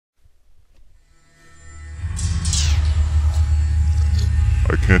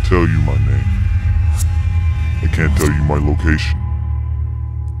can't tell you my name. I can't tell you my location.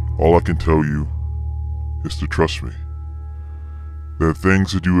 All I can tell you is to trust me. There are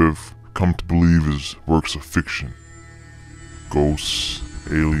things that you have come to believe as works of fiction. Ghosts,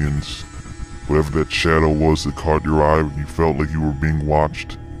 aliens, whatever that shadow was that caught your eye when you felt like you were being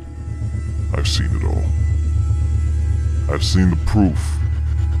watched. I've seen it all. I've seen the proof.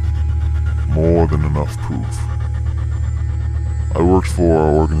 More than enough proof. I worked for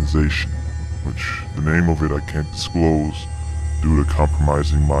our organization, which the name of it I can't disclose due to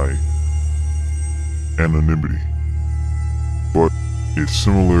compromising my anonymity. But it's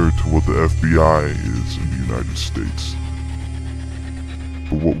similar to what the FBI is in the United States.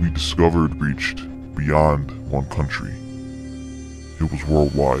 But what we discovered reached beyond one country. It was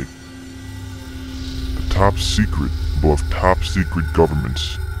worldwide. The top secret above top secret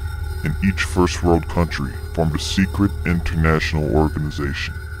governments in each first world country formed a secret international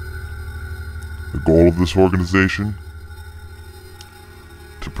organization. The goal of this organization?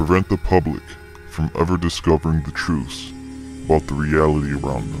 To prevent the public from ever discovering the truths about the reality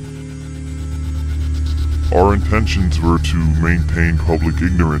around them. Our intentions were to maintain public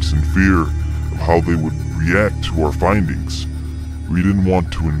ignorance and fear of how they would react to our findings. We didn't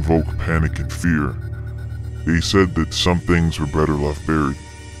want to invoke panic and fear. They said that some things were better left buried.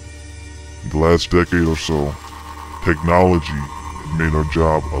 In the last decade or so, technology had made our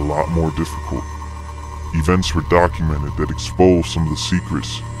job a lot more difficult. Events were documented that exposed some of the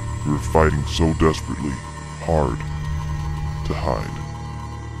secrets we were fighting so desperately hard to hide.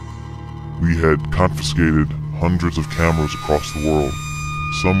 We had confiscated hundreds of cameras across the world.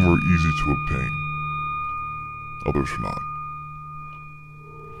 Some were easy to obtain, others were not.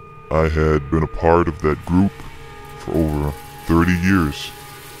 I had been a part of that group for over 30 years,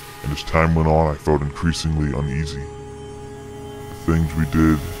 and as time went on I felt increasingly uneasy. The things we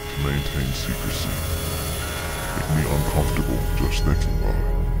did to maintain secrecy make me uncomfortable just thinking about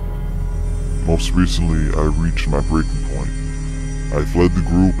it. Most recently, I reached my breaking point. I fled the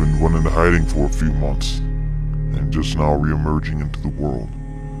group and went into hiding for a few months, and just now re-emerging into the world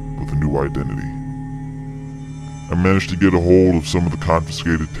with a new identity. I managed to get a hold of some of the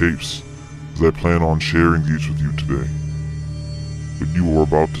confiscated tapes, as I plan on sharing these with you today. What you are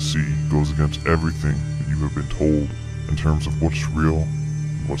about to see goes against everything that you have been told in terms of what's real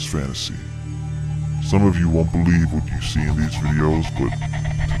and what's fantasy. Some of you won't believe what you see in these videos, but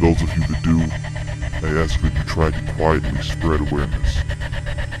to those of you that do, I ask that you try to quietly spread awareness.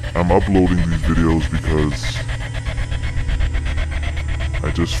 I'm uploading these videos because I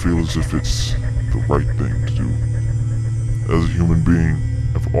just feel as if it's the right thing to do. As a human being,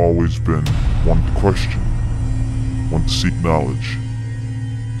 I've always been one to question, one to seek knowledge.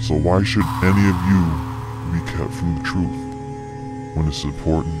 So why should any of you be kept from the truth when it's as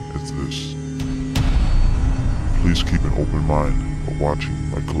important as this? Please keep an open mind while watching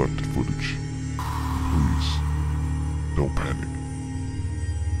my collected footage. Please, don't panic.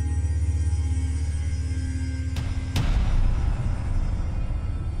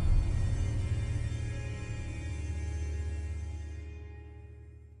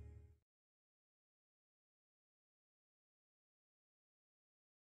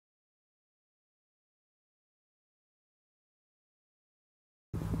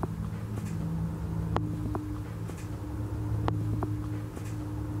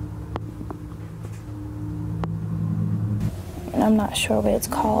 I'm not sure what it's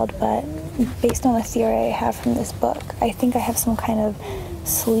called, but based on a theory I have from this book, I think I have some kind of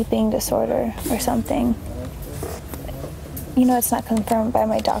sleeping disorder or something. You know, it's not confirmed by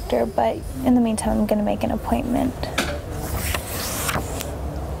my doctor, but in the meantime, I'm going to make an appointment.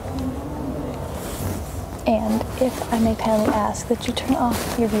 And if I may kindly ask that you turn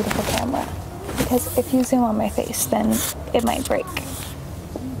off your beautiful camera, because if you zoom on my face, then it might break.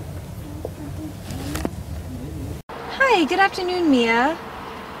 Hi, good afternoon, Mia.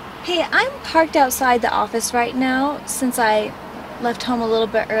 Hey, I'm parked outside the office right now since I left home a little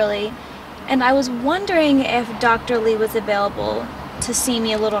bit early, and I was wondering if Dr. Lee was available to see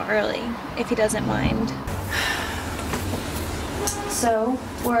me a little early, if he doesn't mind. So,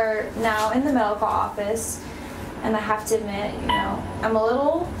 we're now in the medical office, and I have to admit, you know, I'm a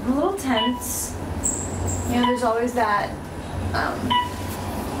little tense. You know, there's always that,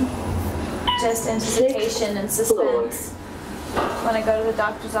 just anticipation and suspense when I go to the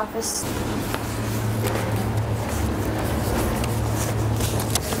doctor's office.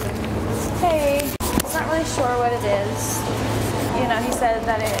 Hey, he's not really sure what it is. You know, he said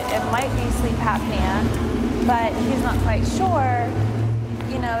that it might be sleep apnea, but he's not quite sure.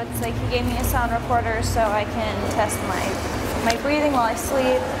 You know, it's like he gave me a sound recorder so I can test my my breathing while I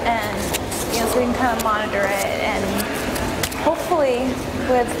sleep, and so we can kind of monitor it, and hopefully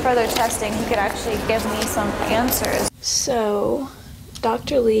with further testing he could actually give me some answers. So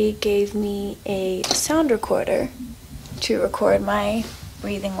Dr. Lee gave me a sound recorder to record my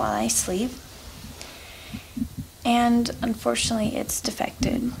breathing while I sleep, and unfortunately it's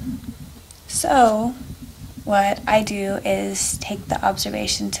defected. So what I do is take the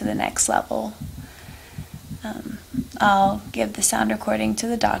observation to the next level. I'll give the sound recording to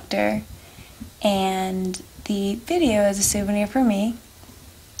the doctor, and the video is a souvenir for me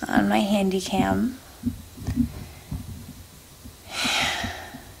on my handy cam.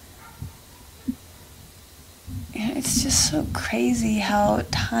 It's just so crazy how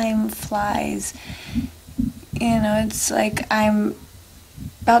time flies. It's like I'm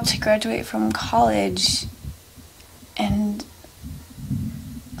about to graduate from college, and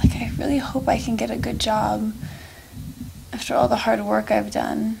like I really hope I can get a good job after all the hard work I've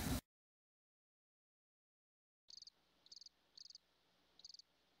done.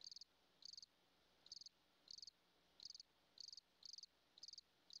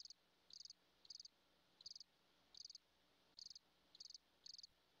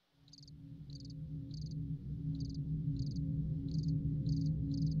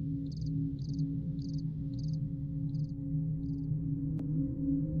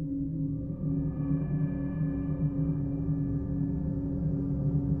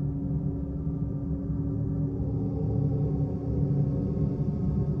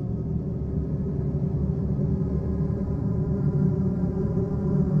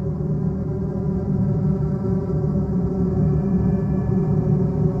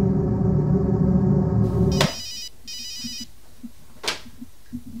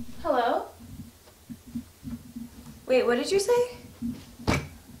 Hello? Wait, what did you say?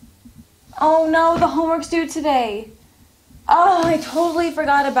 Oh no, the homework's due today. Oh, I totally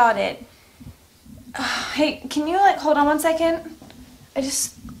forgot about it. Hey, can you hold on one second? I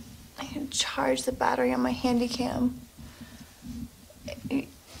can charge the battery on my handy cam. I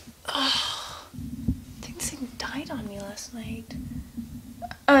think this thing died on me last night.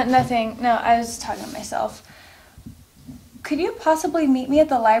 Nothing. No, I was talking to myself. Could you possibly meet me at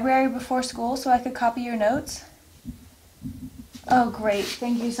the library before school so I could copy your notes? Oh, great.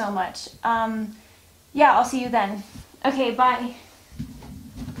 Thank you so much. Yeah, I'll see you then. Okay, bye.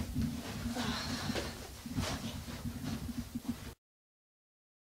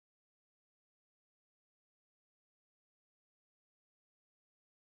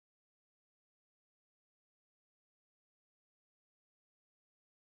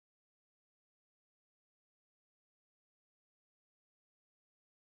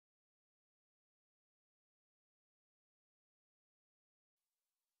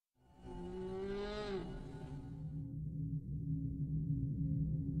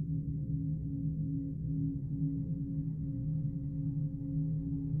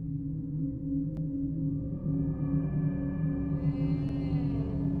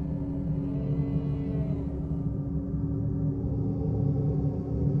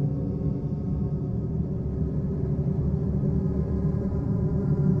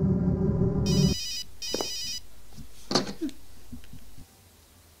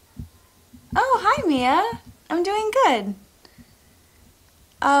 Hi, Mia. I'm doing good.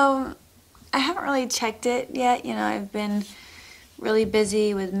 I haven't really checked it yet. I've been really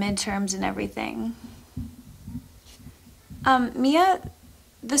busy with midterms and everything. Mia,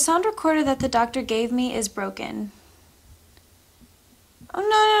 the sound recorder that the doctor gave me is broken. Oh,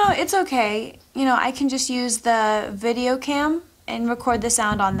 no, it's okay. I can just use the video cam and record the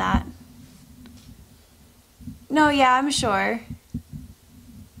sound on that. No, yeah, I'm sure.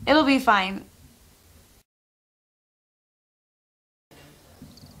 It'll be fine.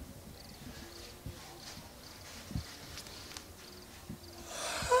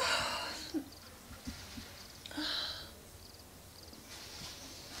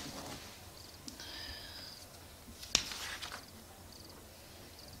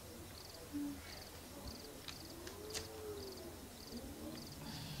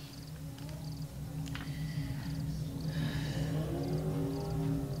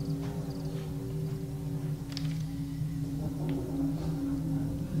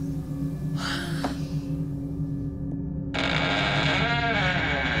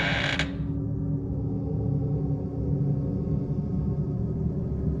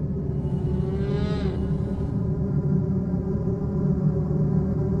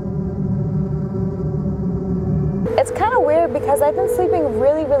 It's kind of weird because I've been sleeping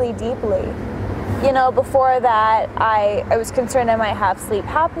really, really deeply. Before that, I was concerned I might have sleep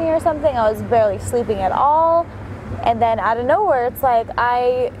apnea or something. I was barely sleeping at all. And then out of nowhere, it's like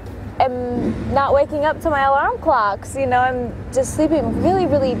I am not waking up to my alarm clocks. You know, I'm just sleeping really,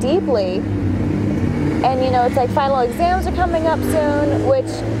 really deeply. And, you know, it's like final exams are coming up soon, which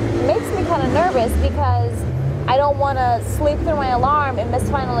makes me kind of nervous because I don't want to sleep through my alarm and miss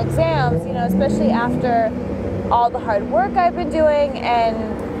final exams, you know, especially after all the hard work I've been doing.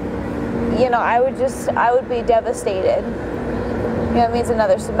 And, you know, I would be devastated. You know, it means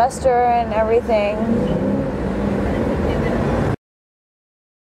another semester and everything.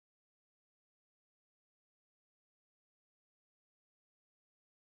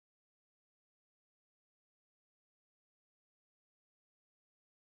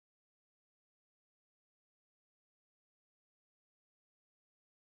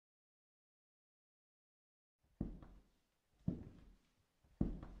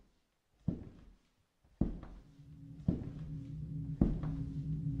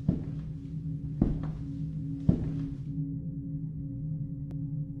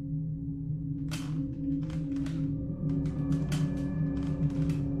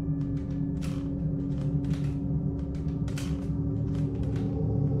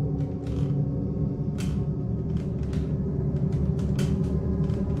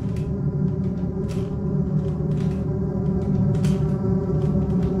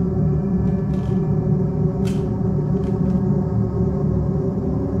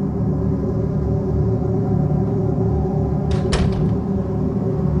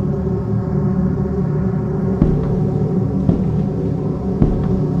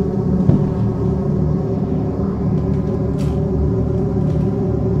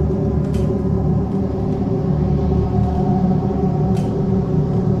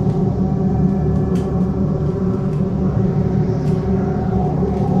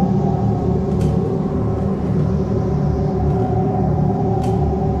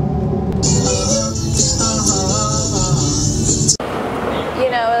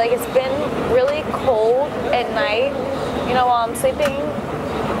 Sleeping,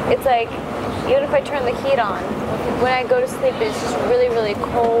 it's like, even if I turn the heat on, when I go to sleep, it's just really, really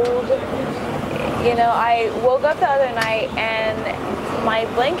cold. You know, I woke up the other night and my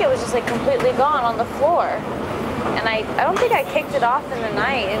blanket was just like completely gone on the floor. And I don't think I kicked it off in the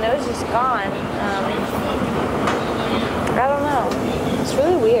night, and it was just gone. I don't know. It's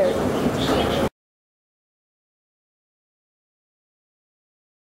really weird.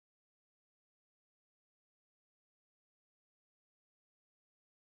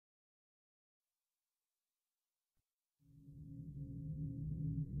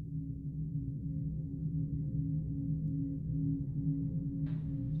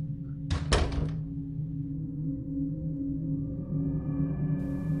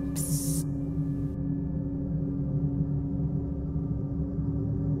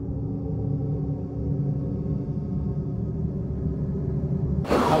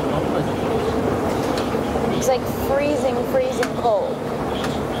 It's like freezing cold.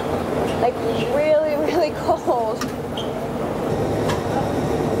 Like really, really cold.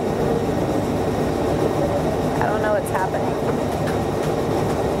 I don't know what's happening.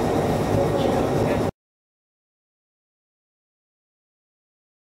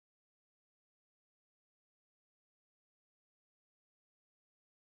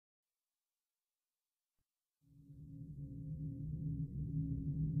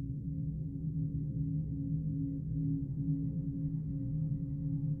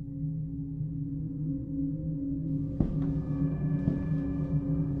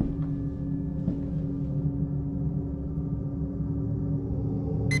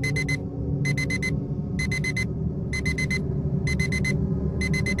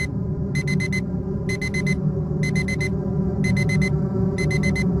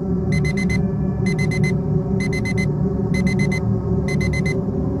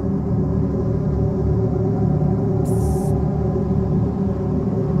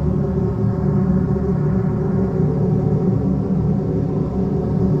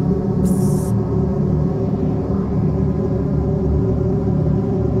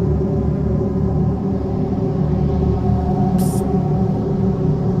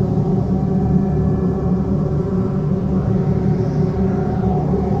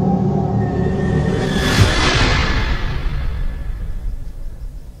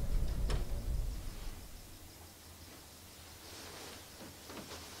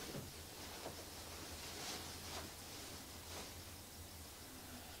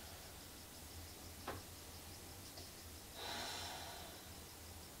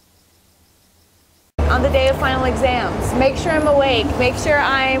 On the day of final exams, make sure I'm awake, make sure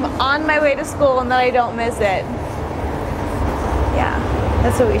I'm on my way to school and that I don't miss it. Yeah,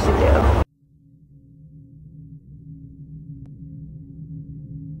 that's what we should do.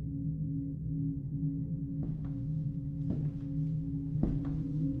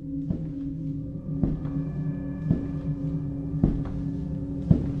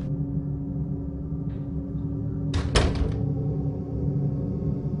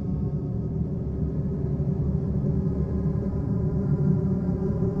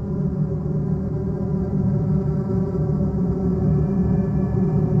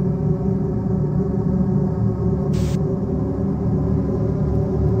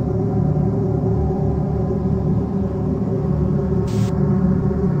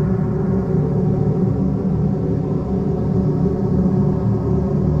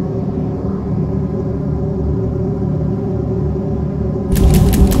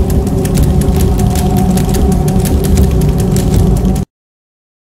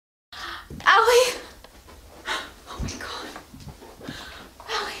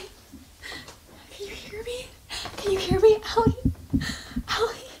 Allie.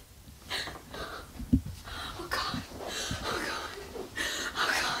 Allie. Oh God. Oh God. Oh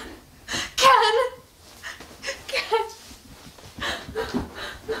God. Ken. Ken.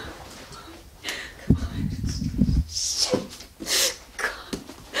 Come on. Shit. God.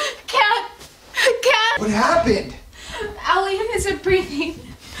 Ken. Ken. What happened? Allie isn't breathing.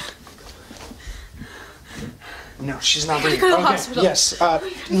 No, she's not breathing. Go to the hospital. Yes.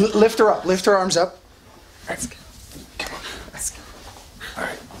 Lift her up. Lift her arms up. Let's go. Come on. Let's go. All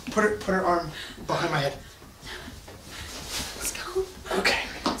right. Put her arm behind my head. Let's go. Okay.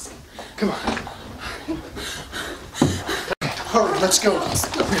 Come on. Okay. Hurry. Let's go. We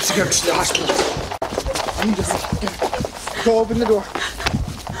have to go to the hospital. I need to go open the door.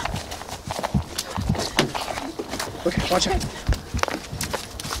 Okay. Watch out.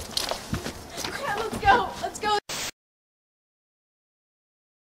 Yeah, let's go. Let's go.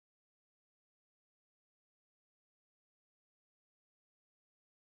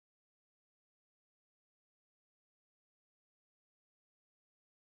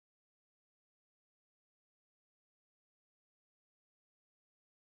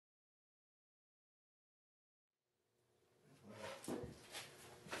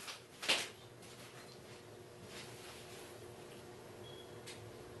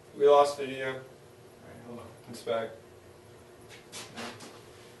 We lost video. Alright, hold on. It's back.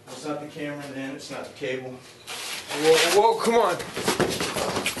 It's not the camera then, it's not the cable. Whoa, come on!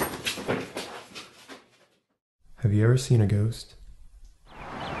 Have you ever seen a ghost?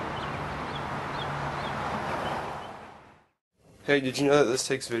 Hey, did you know that this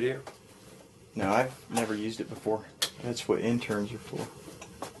takes video? No, I've never used it before. That's what interns are for.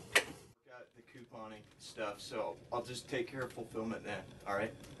 Got the couponing stuff, so I'll just take care of fulfillment then,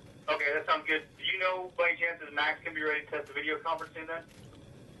 alright? Okay, that sounds good. Do you know by any chance that Max can be ready to test the video conferencing then?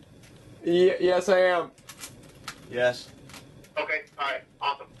 Yes, I am. Yes. Okay, alright,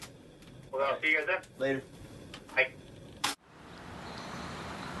 awesome. Well, I'll see you guys then. Later. Bye.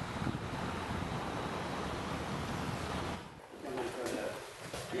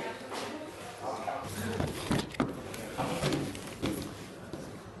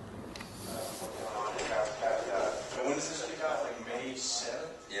 When does this kick out? Like May 7th?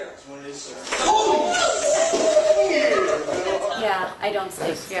 Yeah. That's when it is. Yeah, I don't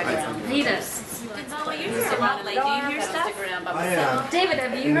stick around. Venus. Oh, you're here a lot lately. Do you hear stuff? David,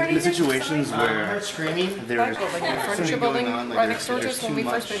 have you heard anything? The situations I where heard screaming. there's furniture building right next door to us when we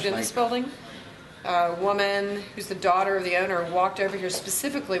first moved in this building. A woman who's the daughter of the owner walked over here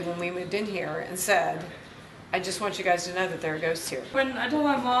specifically when we moved in here and said, I just want you guys to know that there are ghosts here. When I told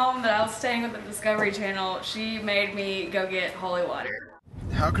my mom that I was staying with the Discovery Channel, she made me go get holy water.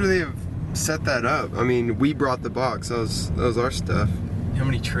 How could they have set that up? I mean, we brought the box. That was our stuff. How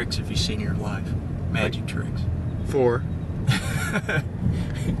many tricks have you seen in your life? Magic tricks. 4.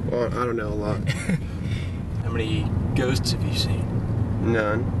 Well, I don't know, a lot. How many ghosts have you seen?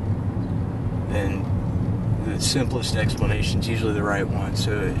 None. And the simplest explanation is usually the right one,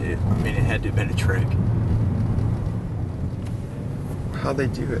 so it had to have been a trick. How'd they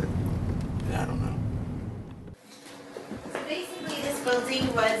do it? I don't know. So basically this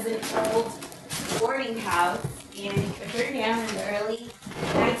building was an old boarding house and it burned down in the early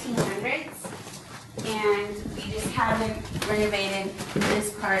 1900s and we just haven't renovated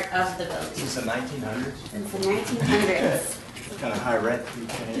this part of the building. Since the 1900s? Since the 1900s. What kind of high rent we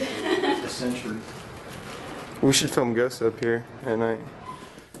paying for a century? We should film ghosts up here at night.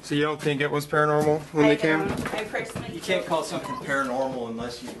 So you don't think it was paranormal when they came? I personally You can't call something paranormal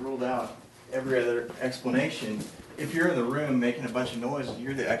unless you've ruled out every other explanation. If you're in the room making a bunch of noise,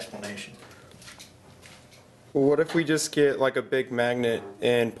 you're the explanation. Well, what if we just get like a big magnet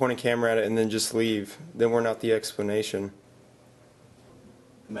and point a camera at it and then just leave? Then we're not the explanation.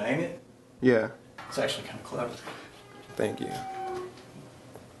 The magnet? Yeah. It's actually kind of clever. Thank you.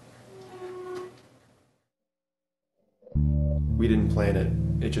 We didn't plan it.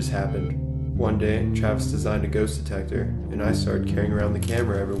 It just happened. One day, Travis designed a ghost detector, and I started carrying around the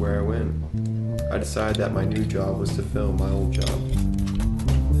camera everywhere I went. I decided that my new job was to film my old job.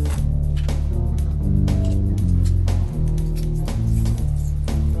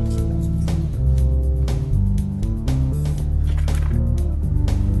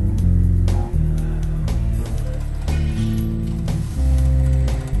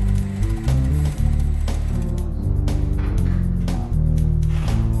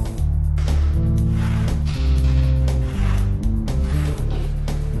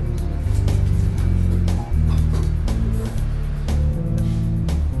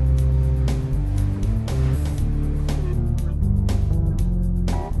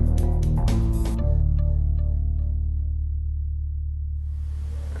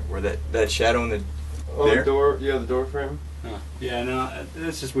 Or that shadow in the the door, yeah, the door frame. Huh. Yeah, no,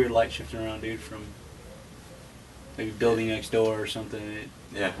 it's just weird light shifting around, dude, from maybe building next door or something.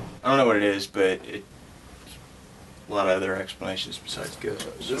 Yeah, I don't know what it is, but a lot of other explanations besides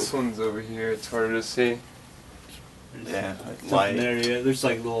ghosts. This one's over here. It's harder to see. Yeah, light. There, yeah. There's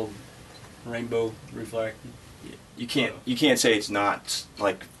like little rainbow reflecting. You can't say it's not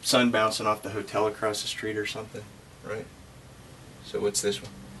like sun bouncing off the hotel across the street or something, right? So what's this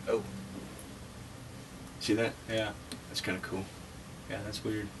one? Oh, see that? Yeah, that's kind of cool. Yeah, that's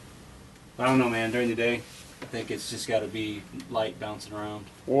weird. But I don't know, man. During the day, I think it's just got to be light bouncing around.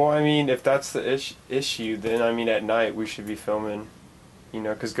 Well, I mean, if that's the issue, then I mean, at night we should be filming, you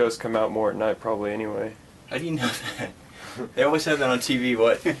know, because ghosts come out more at night probably anyway. How do you know that? They always have that on TV.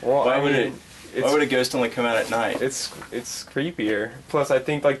 What? Well, why would a ghost only come out at night? It's creepier. Plus, I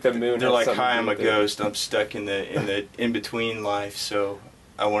think like the moon. They're has like, something hi, to I'm do a with it. ghost. I'm stuck in the in between life, so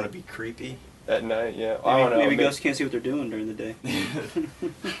I want to be creepy. At night, yeah. Maybe, I don't know. Maybe ghosts can't see what they're doing during the day. It's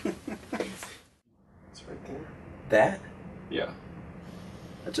right there. That? Yeah.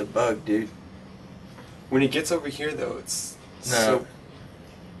 That's a bug, dude. When he gets over here, though, it's no. so.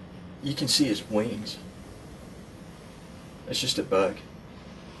 You can see his wings. It's just a bug.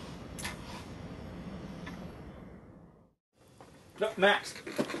 No, Max.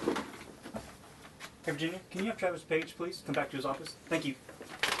 Hey, Virginia, can you have Travis Page, please, come back to his office? Thank you.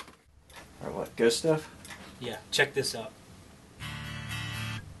 Or what? Ghost stuff? Yeah, check this out.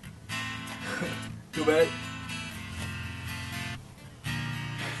 Too bad.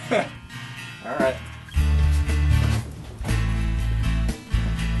 All right.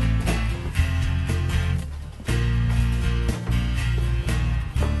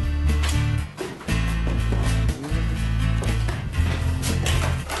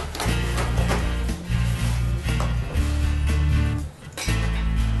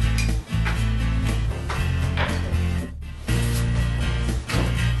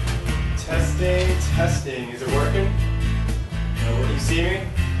 Testing. Is it working? No. You see me?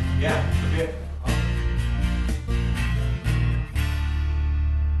 Yeah. Okay.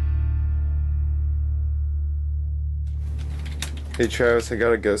 Hey Travis, I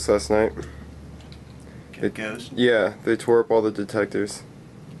got a ghost last night. Got a ghost? Yeah, they tore up all the detectors.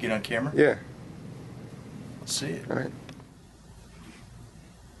 Get on camera? Yeah. Let's see it. All right.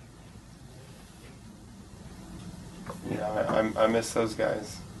 Yeah, I miss those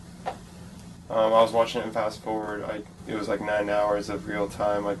guys. I was watching it in fast forward. It was like 9 hours of real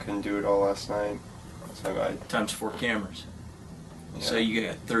time. I couldn't do it all last night. So Times 4 cameras. Yeah. So you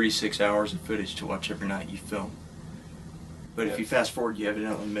got 36 hours of footage to watch every night you film. But if you fast forward, you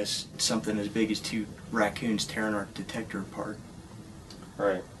evidently miss something as big as 2 raccoons tearing our detector apart.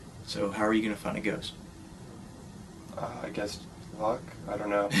 Right. So how are you going to find a ghost? I guess luck? I don't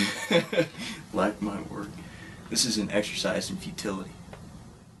know. Luck, my word. This is an exercise in futility.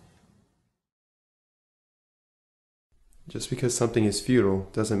 Just because something is futile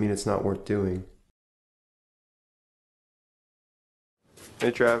doesn't mean it's not worth doing.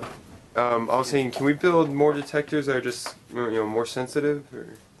 Hey Trav, I was saying, can we build more detectors that are just, more sensitive? Or?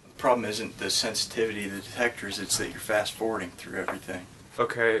 The problem isn't the sensitivity of the detectors, it's that you're fast forwarding through everything.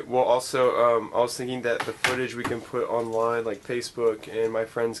 Okay, well also, I was thinking that the footage we can put online, like Facebook, and my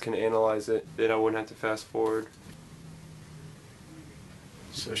friends can analyze it, then I wouldn't have to fast forward.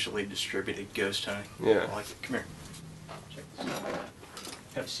 Socially distributed ghost hunting. Yeah. I like it. Come here. Check this out.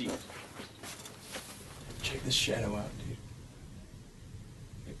 Have a seat. Check this shadow out, dude.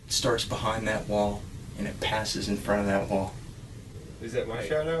 It starts behind that wall, and it passes in front of that wall. Is that my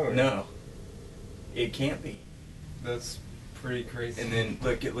shadow? Or? No. It can't be. That's pretty crazy. And then,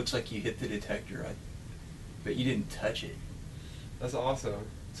 look, it looks like you hit the detector, but you didn't touch it. That's awesome.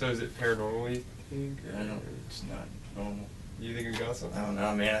 So is it paranormal, you think? I don't, it's not normal. You think it got something? I don't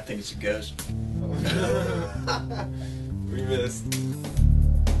know, man. I think it's a ghost. We missed.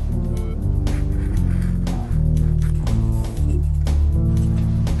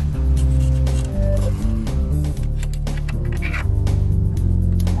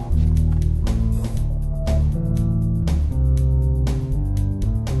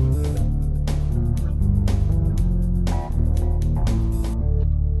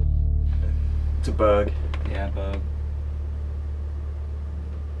 It's a bug. Yeah, bug.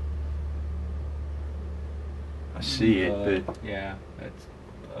 I see it, but yeah, that's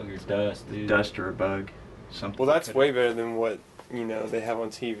bug or dust, dude. Dust or a bug. Something. Well, that's way better than what, they have on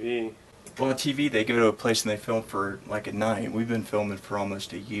TV. Well, on TV, they go to a place and they film for like a night. We've been filming for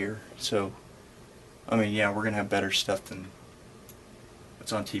almost a year, so I mean, yeah, we're gonna have better stuff than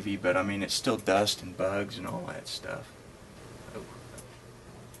what's on TV. But I mean, it's still dust and bugs and all that stuff. Oh.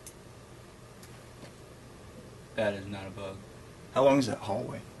 That is not a bug. How long is that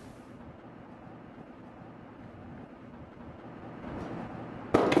hallway?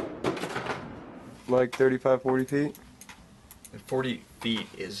 Like 35, 40 feet? 40 feet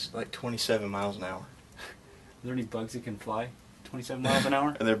is like 27 miles an hour. Are there any bugs that can fly 27 miles an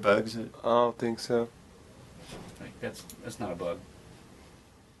hour? Are there bugs that... I don't think so. Like, that's not a bug.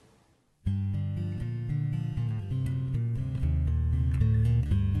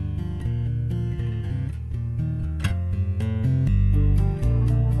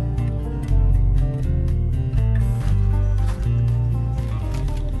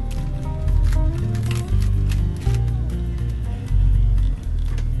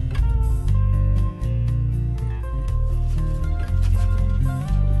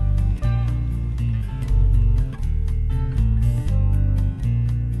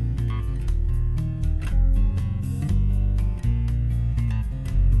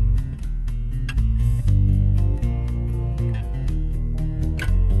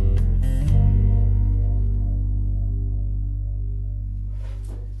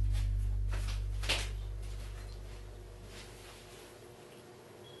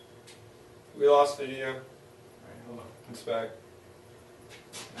 We lost video. Alright, hold on. It's back.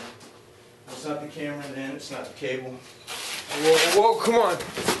 It's not the camera then, it's not the cable. Whoa, whoa, come on!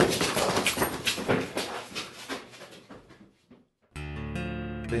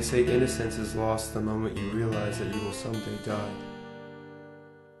 They say innocence is lost the moment you realize that you will someday die.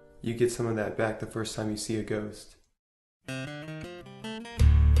 You get some of that back the first time you see a ghost.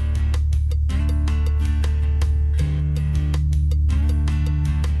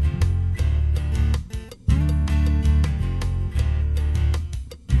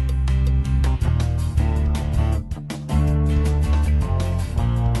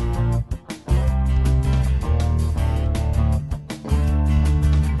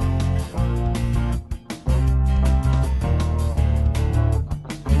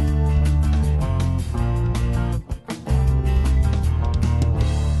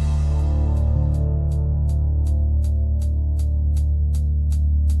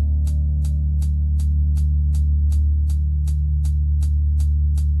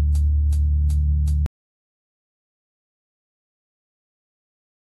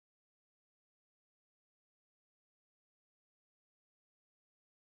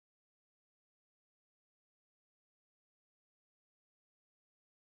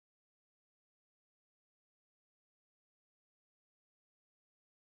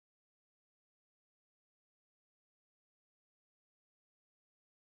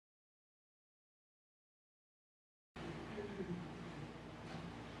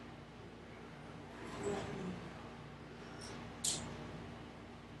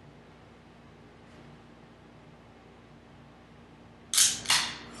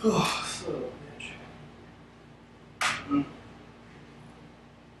 Oh, son of a bitch.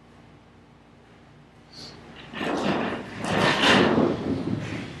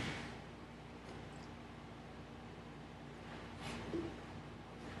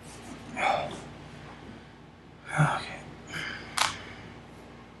 Okay.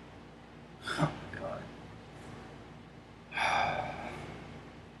 Oh my God.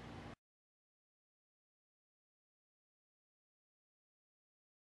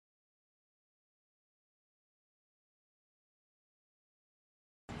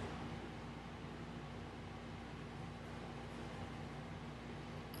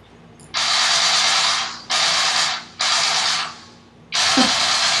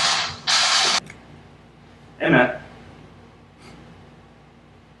 Hey, Matt.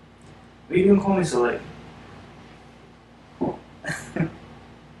 What are you gonna call me so late?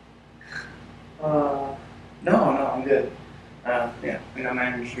 No, I'm good. Yeah, I got my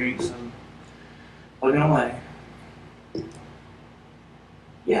energy drinks, so I'm plugging away.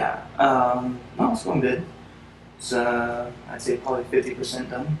 Yeah, no, it's going good. It's, I'd say probably 50%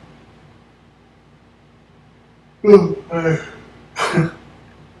 done.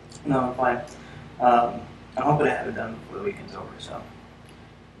 No, I'm fine. I'm hoping to have it done before the weekend's over, so,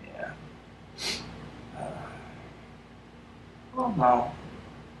 yeah. Well, no.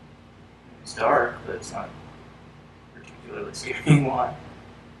 It's dark, but it's not particularly scary. Why?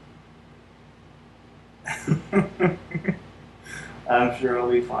 I'm sure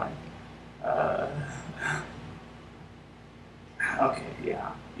it'll be fine. Okay,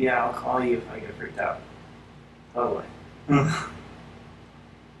 yeah. Yeah, I'll call you if I get freaked out. Totally. No,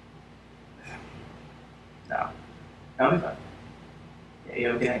 that'll be fine. Yeah, you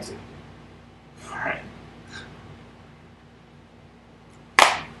have a good night too. Alright.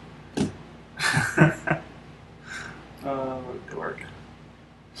 What a dork.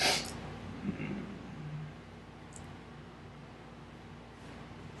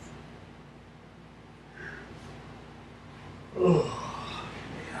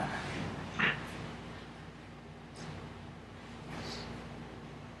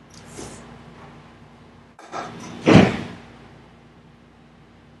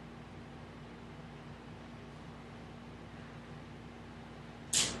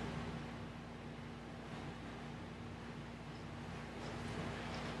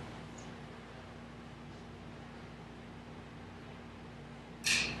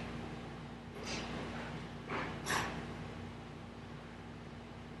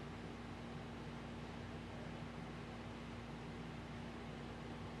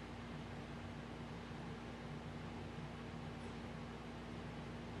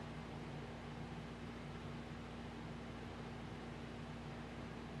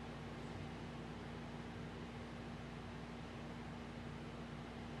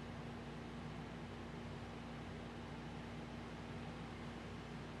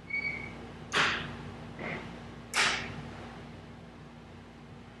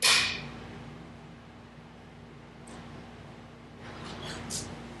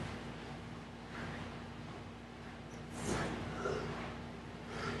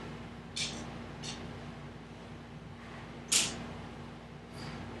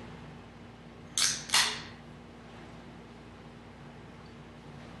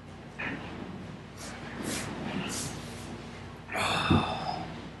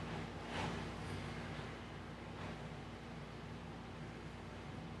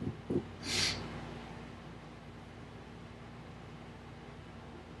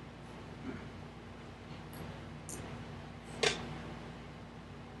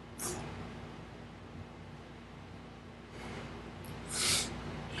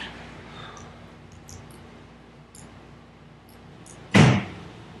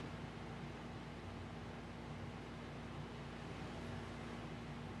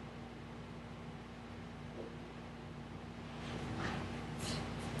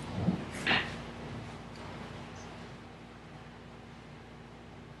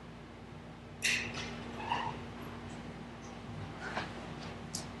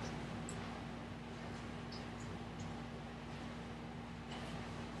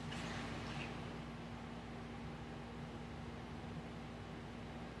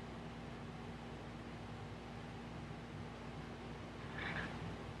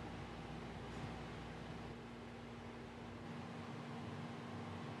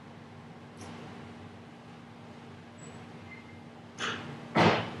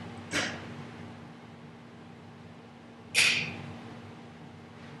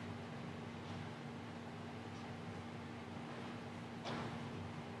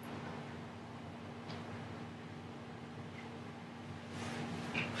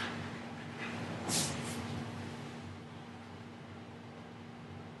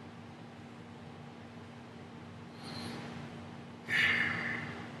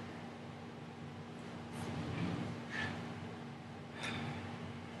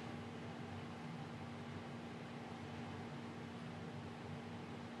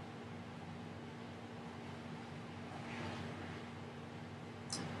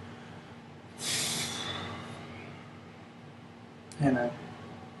 And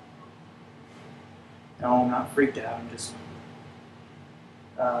no, I'm not freaked out. I'm just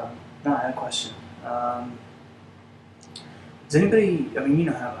no, I had a question. Does anybody? I mean, you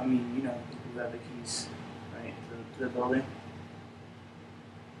know how? I mean, you know people who have the keys, right, to the building.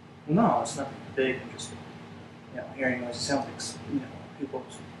 No, it's nothing big. I'm just hearing noises. It sounds like people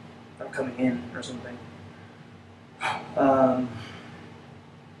are coming in or something.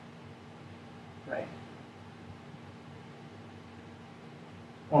 Right.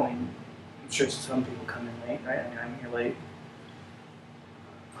 Well, I mean, I'm sure some people come in late, right? I mean, I'm here late.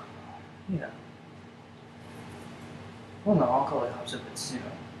 Yeah. Well, no, I'll call the cops if it's, if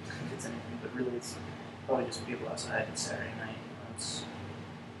it's anything, but really it's probably just people outside. It's Saturday night.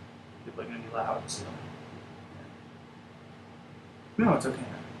 People are going to be loud, so. No, it's okay.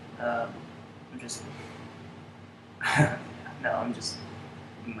 I'm just. No, I'm just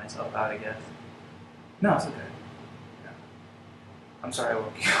getting myself out, I guess. No, it's okay. Yeah. I'm sorry I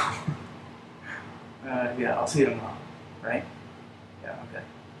woke you up. Yeah, I'll see you tomorrow, right? Yeah, okay.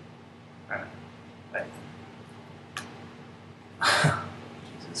 Alright. Bye.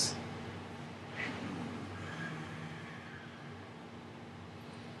 Jesus.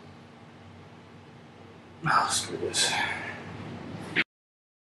 Oh, screw this.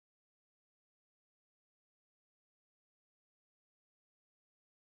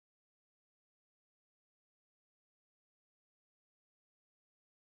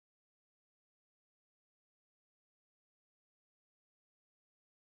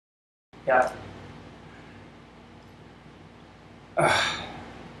 Yeah.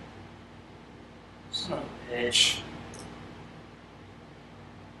 Son of a bitch.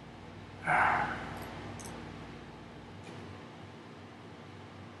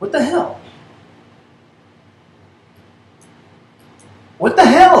 What the hell? What the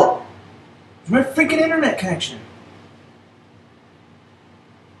hell? Where's my freaking internet connection?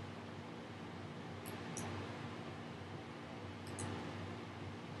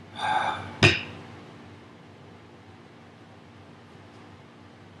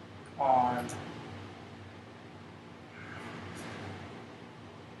 Come on.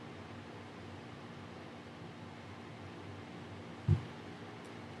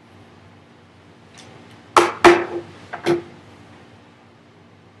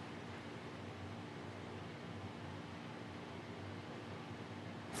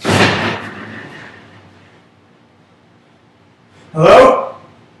 Hello?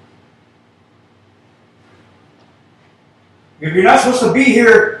 If you're not supposed to be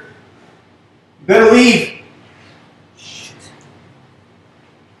here, you better leave. Shit.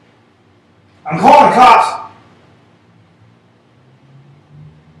 I'm calling the cops.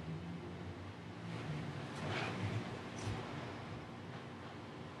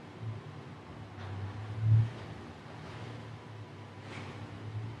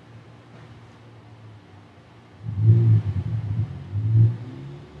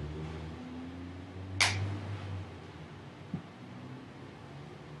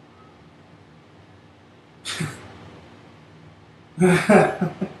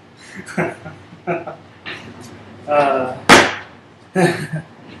 uh,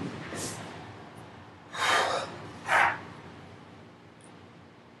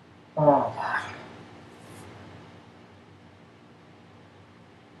 oh, God.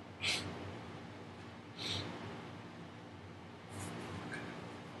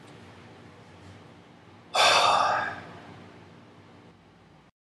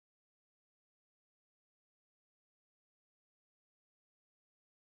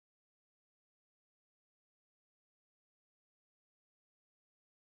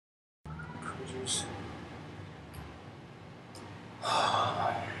 Cruisers.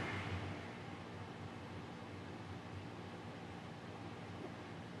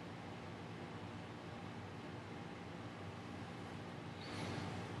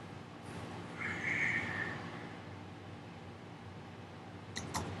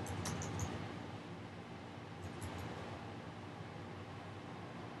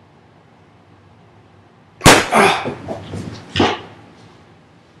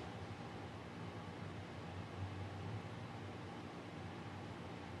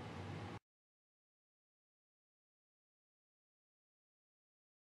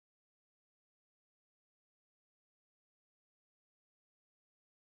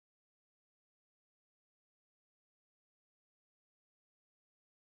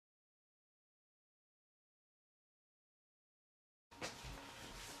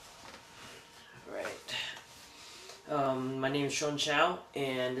 My name is Sean Chow,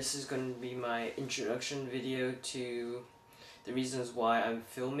 and this is going to be my introduction video to the reasons why I'm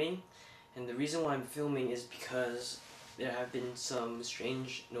filming. And the reason why I'm filming is because there have been some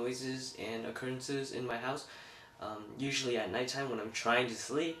strange noises and occurrences in my house, usually at nighttime when I'm trying to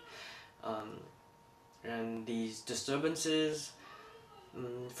sleep. And these disturbances,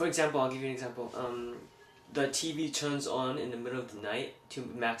 for example, I'll give you an example. The TV turns on in the middle of the night to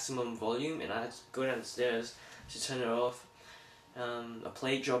maximum volume, and I have to go downstairs to turn it off. A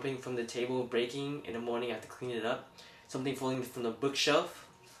plate dropping from the table, breaking in the morning, I have to clean it up. Something falling from the bookshelf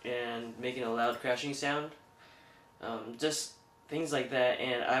and making a loud crashing sound. Just things like that,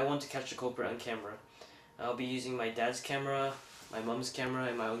 and I want to catch the culprit on camera. I'll be using my dad's camera, my mom's camera,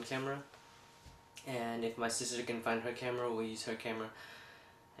 and my own camera. And if my sister can find her camera, we'll use her camera.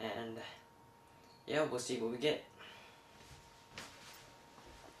 And yeah, we'll see what we get.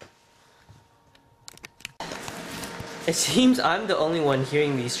 It seems I'm the only one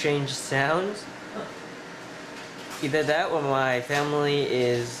hearing these strange sounds. Either that or my family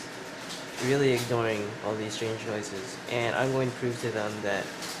is really ignoring all these strange noises. And I'm going to prove to them that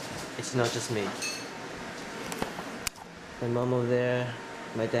it's not just me. My mom over there,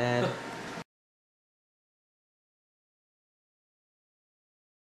 my dad.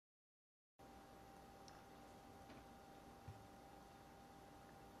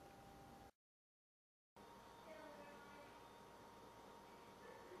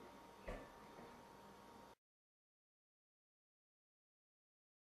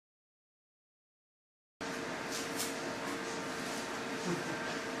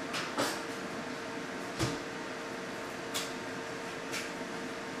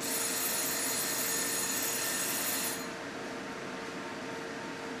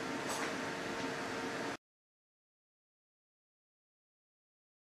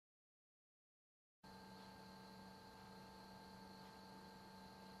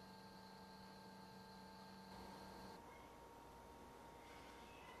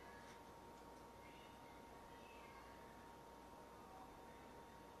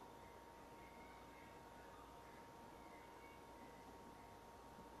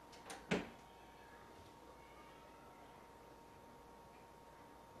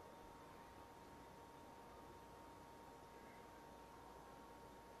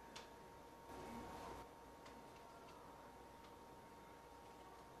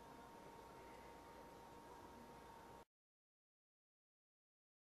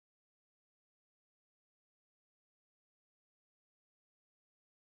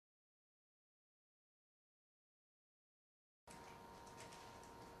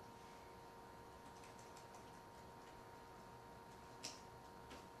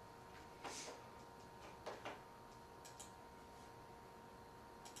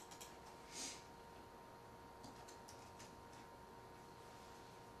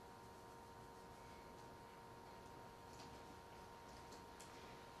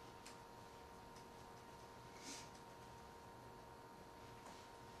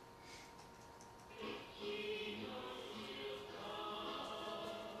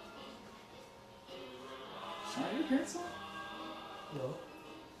 Is that your parents' song? No.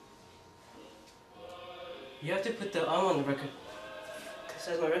 You have to put the arm on the record. Because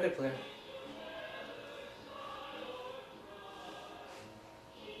that's my record player.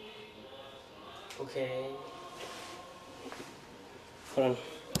 Okay. Hold on.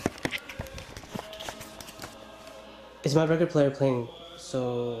 It's my record player playing,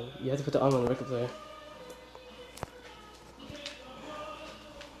 so you have to put the arm on the record player.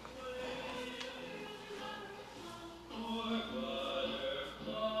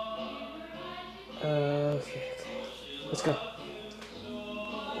 Okay. Let's go.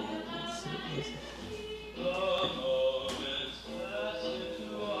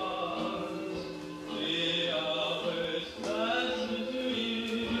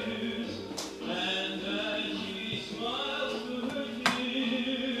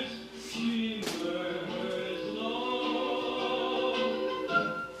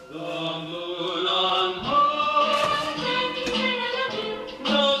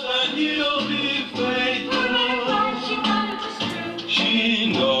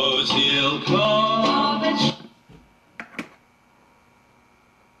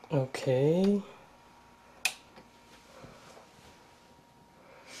 Okay.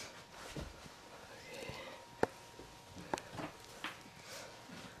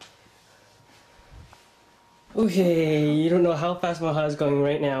 Okay, you don't know how fast my heart is going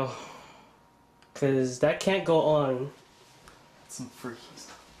right now. Cause that can't go on. That's some freaky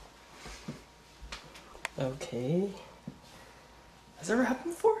stuff. Okay. Has that ever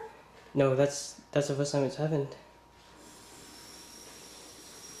happened before? No, that's the first time it's happened.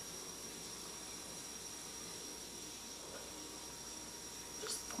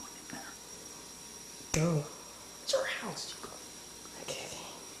 There's no one in there. No. It's your house.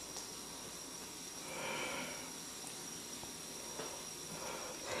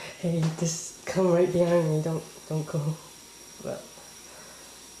 Hey, just come right behind me. Don't go. But.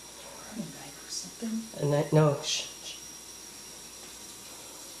 A knife or something? A knife? No. Shh.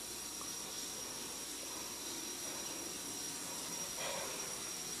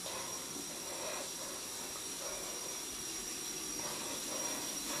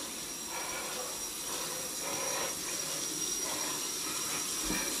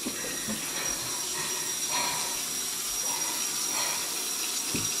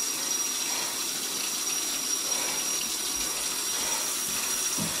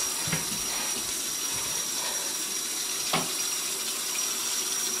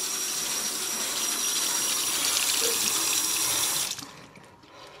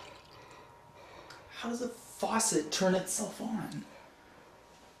 How does a faucet turn itself on?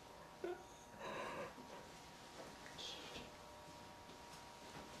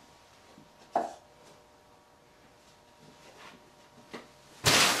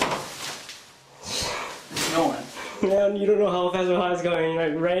 No one. Man, you don't know how fast my heart's going.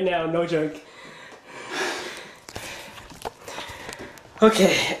 Like right now, no joke.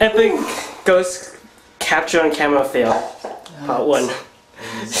 Okay, epic ghost capture on camera fail. Part 1.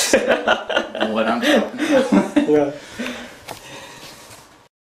 What I'm talking about. Yeah.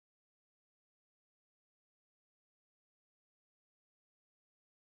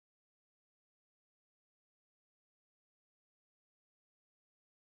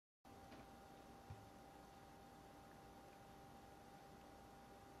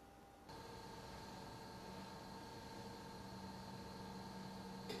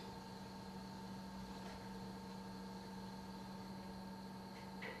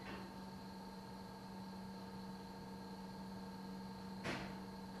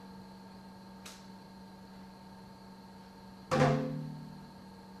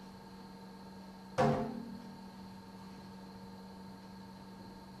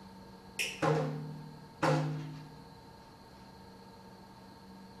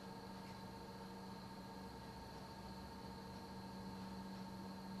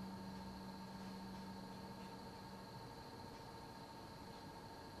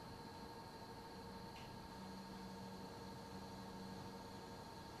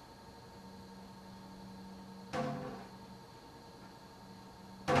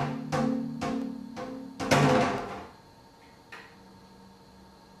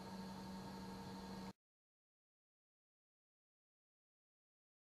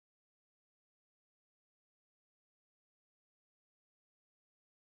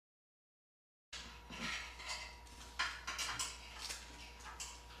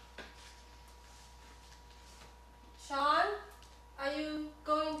 Sean, are you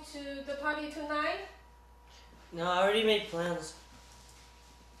going to the party tonight? No, I already made plans.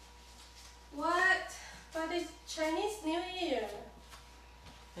 What? But it's Chinese New Year.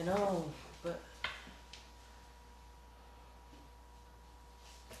 I know, but...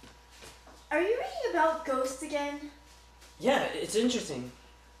 Are you reading about ghosts again? Yeah, it's interesting.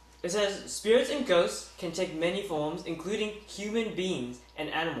 It says spirits and ghosts can take many forms, including human beings and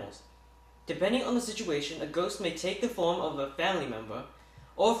animals. Depending on the situation, a ghost may take the form of a family member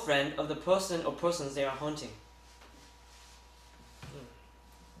or friend of the person or persons they are haunting.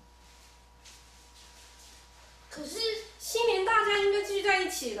 可是新年大家应该聚在一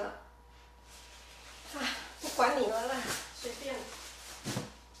起的。唉，不管你们了，随便。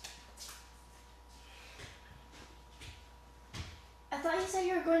I thought you said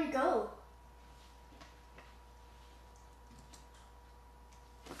you were going to go.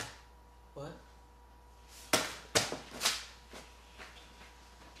 What?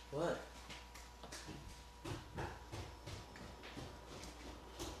 What?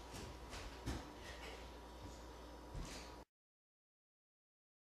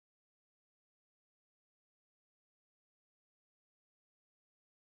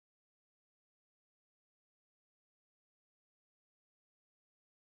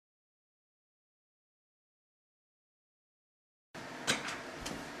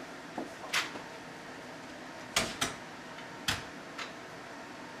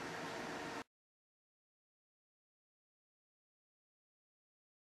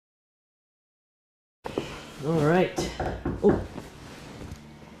 All right. Oh.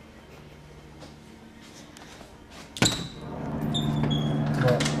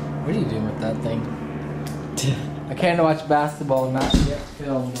 What are you doing with that thing? I can't watch basketball and not get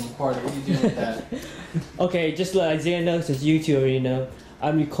filmed and recorded. What are you doing with that? Okay, just let Isaiah know, since you two already know.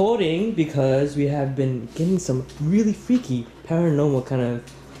 I'm recording because we have been getting some really freaky paranormal kind of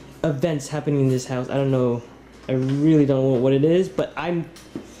events happening in this house. I don't know. I really don't know what it is, but I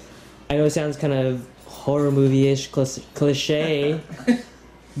know it sounds kind of horror movie-ish, cliche,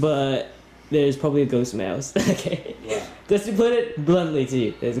 but there's probably a ghost in my house. Okay. Yeah. Just to put it bluntly to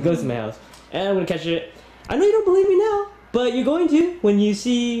you, there's a ghost in my house, and I'm gonna catch it. I know you don't believe me now, but you're going to when you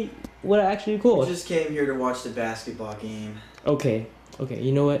see what I actually We called. just came here to watch the basketball game. Okay. Okay.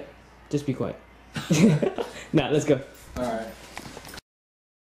 You know what? Just be quiet. Nah, let's go. All right.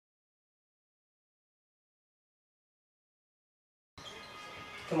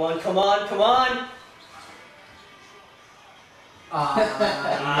 Come on, come on, come on!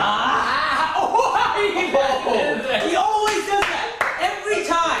 He always does that! Every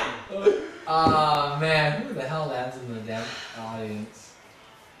time! Ah, man, who the hell lands in the damn audience?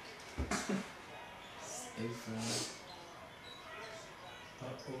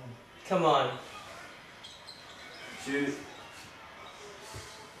 Come on. Shoot.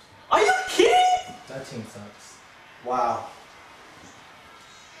 Are you kidding? That team sucks. Wow.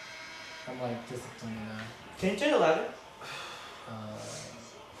 I'm like disappointed now. Can you turn it louder?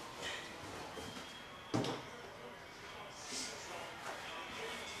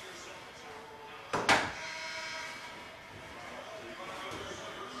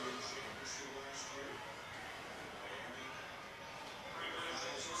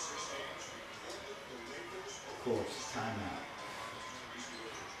 Of course, timeout.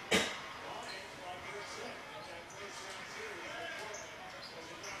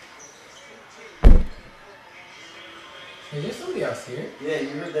 Is there somebody else here? Yeah, you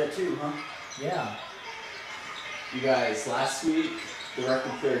heard that too, huh? Yeah. You guys, last week, the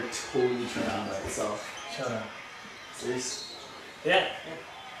record player totally turned on by itself. Shut up. Seriously? Yeah.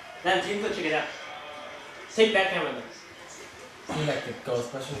 Lance, you can go check it out. Take back camera though. See like the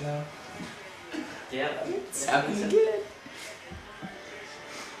Ghostbusters now? Yeah. It's happening again.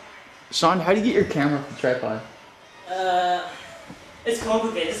 Sean, how do you get your camera off the tripod? It's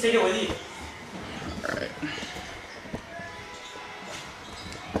complicated. Just take it with you. Alright.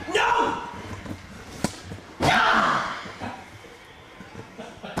 No!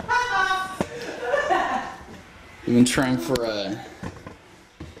 We've been trying for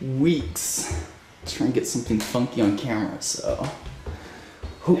weeks to try and get something funky on camera, so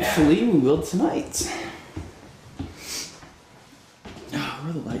hopefully we will tonight. Oh, where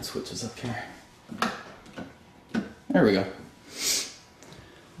are the light switches up here? There we go.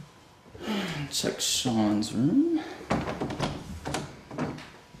 Check Sean's room.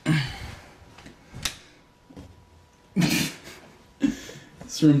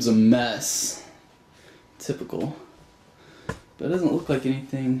 This room's a mess. Typical. But it doesn't look like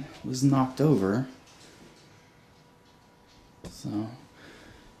anything was knocked over. So,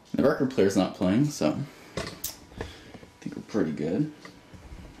 the record player's not playing, so I think we're pretty good.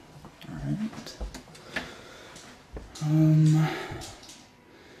 Alright.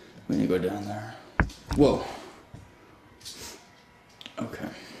 We need to go down there. Whoa. Okay.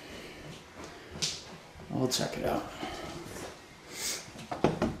 I'll check it out.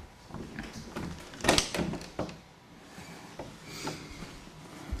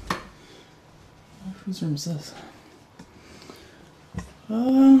 Whose room is this?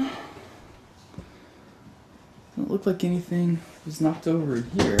 Doesn't look like anything was knocked over in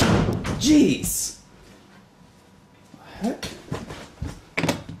here. Jeez! What the heck?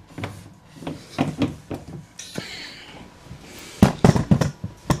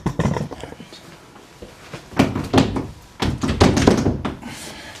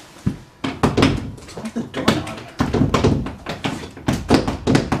 What's the doorknob?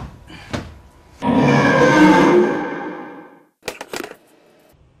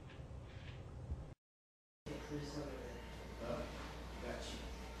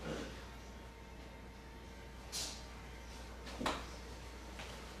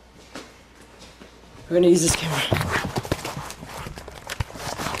 We're gonna use this camera.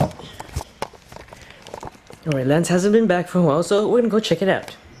 Alright, Lance hasn't been back for a while, so we're gonna go check it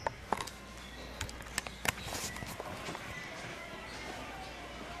out.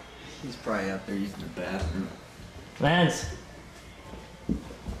 He's probably out there using the bathroom. Lance!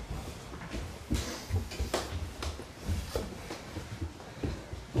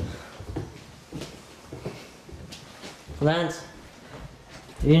 Lance!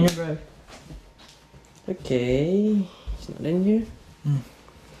 You in here, bro? Okay, he's not in here.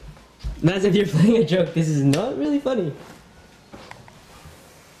 Lance, if you're playing a joke, this is not really funny.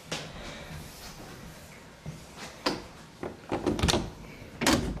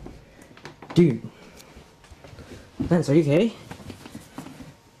 Dude. Lance, are you okay?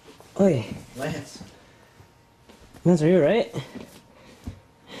 Oi. Lance. Lance, are you alright?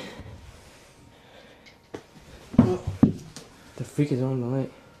 The freak is on the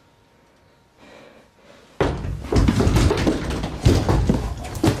light.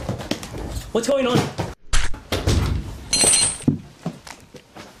 What's going on?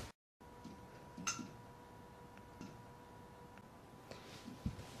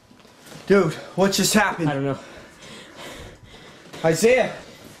 Dude, what just happened? I don't know. Isaiah!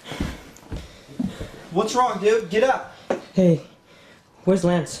 What's wrong, dude? Get up! Hey, where's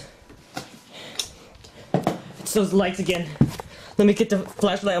Lance? It's those lights again. Let me get the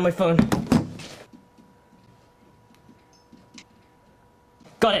flashlight on my phone.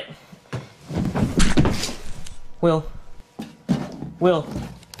 Got it! Will. Will.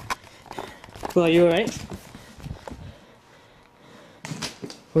 Will, are you alright?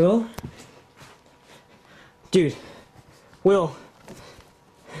 Will? Dude. Will.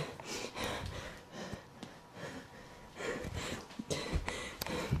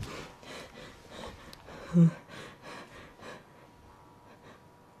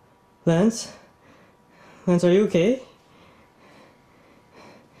 Lance? Lance, are you okay?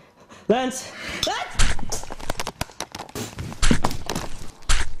 Lance! Lance!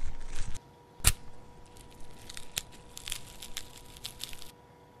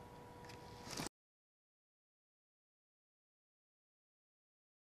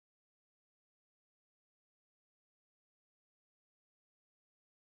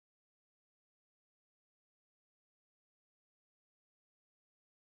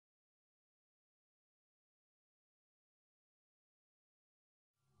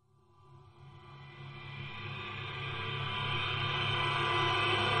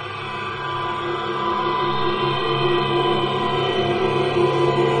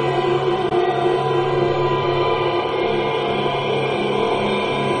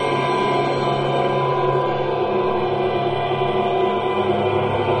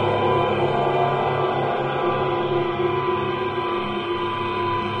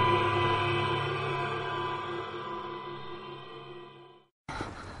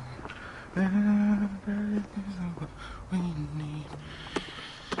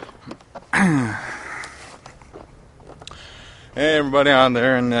 Hey everybody out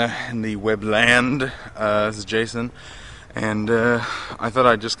there in the web land, this is Jason, and I thought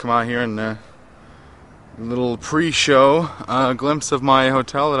I'd just come out here and a little pre-show glimpse of my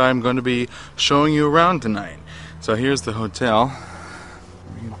hotel that I'm going to be showing you around tonight. So here's the hotel.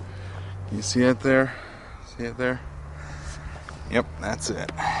 You see it there? See it there? Yep, that's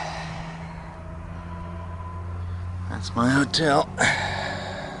it. That's my hotel.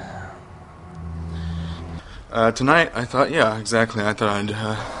 Tonight, I thought, yeah, exactly, I thought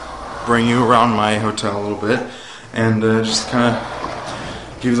I'd bring you around my hotel a little bit and just kind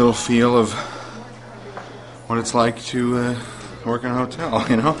of give you a little feel of what it's like to work in a hotel,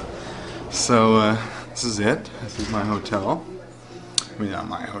 you know? So, this is it. This is my hotel. I mean, not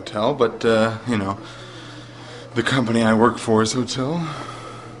my hotel, but, you know, the company I work for is hotel.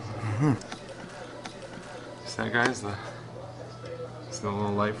 Mm-hmm. See that, guys? See the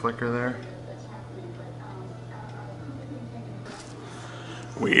little light flicker there?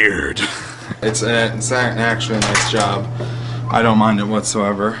 Weird. It's actually a nice job. I don't mind it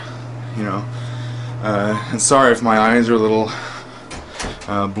whatsoever, you know. And sorry if my eyes are a little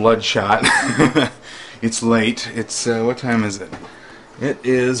bloodshot. It's late. It's what time is it? It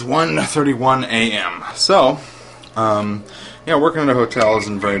is 1:31 a.m. So, yeah, working at a hotel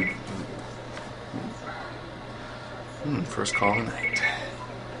isn't very. First call of the night.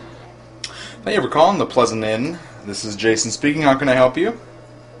 Thank you for calling the Pleasant Inn. This is Jason speaking. How can I help you?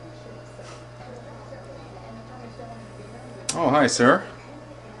 Oh, hi, sir.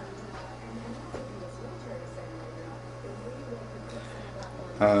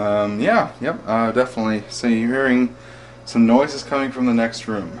 Yeah, yep, definitely. So you're hearing some noises coming from the next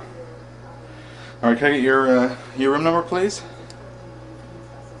room. Alright, can I get your room number, please?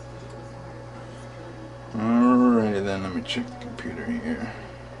 Alrighty then, let me check the computer here.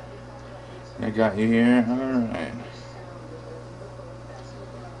 I got you here, alright.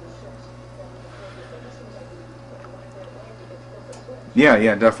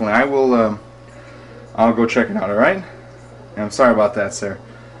 Yeah, definitely. I will, I'll go check it out, alright? I'm sorry about that, sir.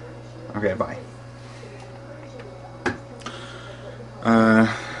 Okay, bye.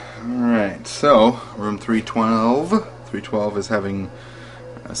 Alright, so, room 312. 312 is having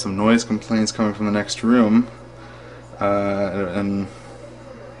some noise complaints coming from the next room. And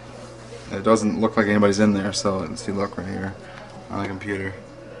it doesn't look like anybody's in there, so let's see, look right here on the computer.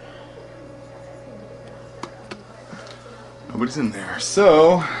 Nobody's in there,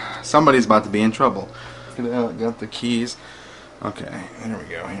 so somebody's about to be in trouble. Got the keys. Okay, there we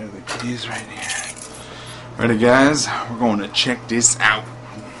go. Here are the keys right here. Ready, guys? We're going to check this out.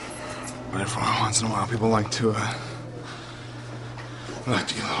 But every once in a while, people like to I like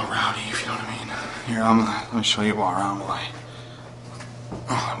to get a little rowdy, if you know what I mean. Here, let me show you around while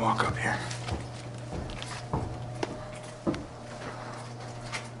I walk up here.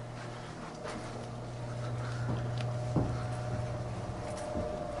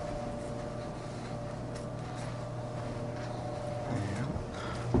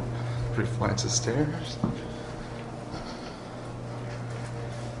 Three flights of stairs.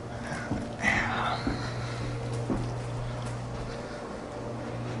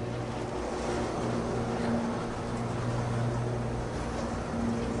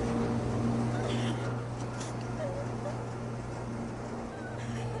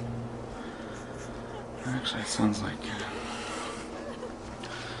 Actually, it sounds like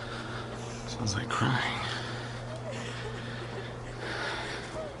crying.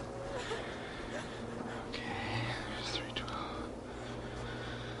 Okay, there's 312,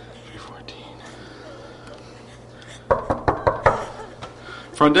 314.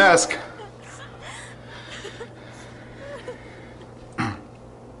 Front desk.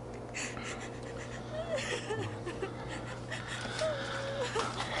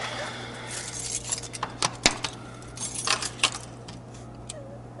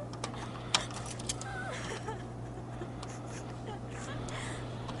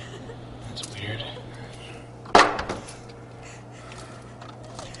 That's weird.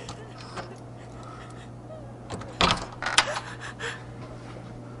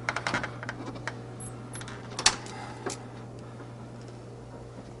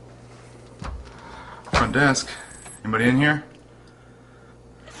 Front desk. Anybody in here?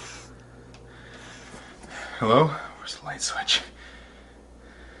 Hello? Where's the light switch?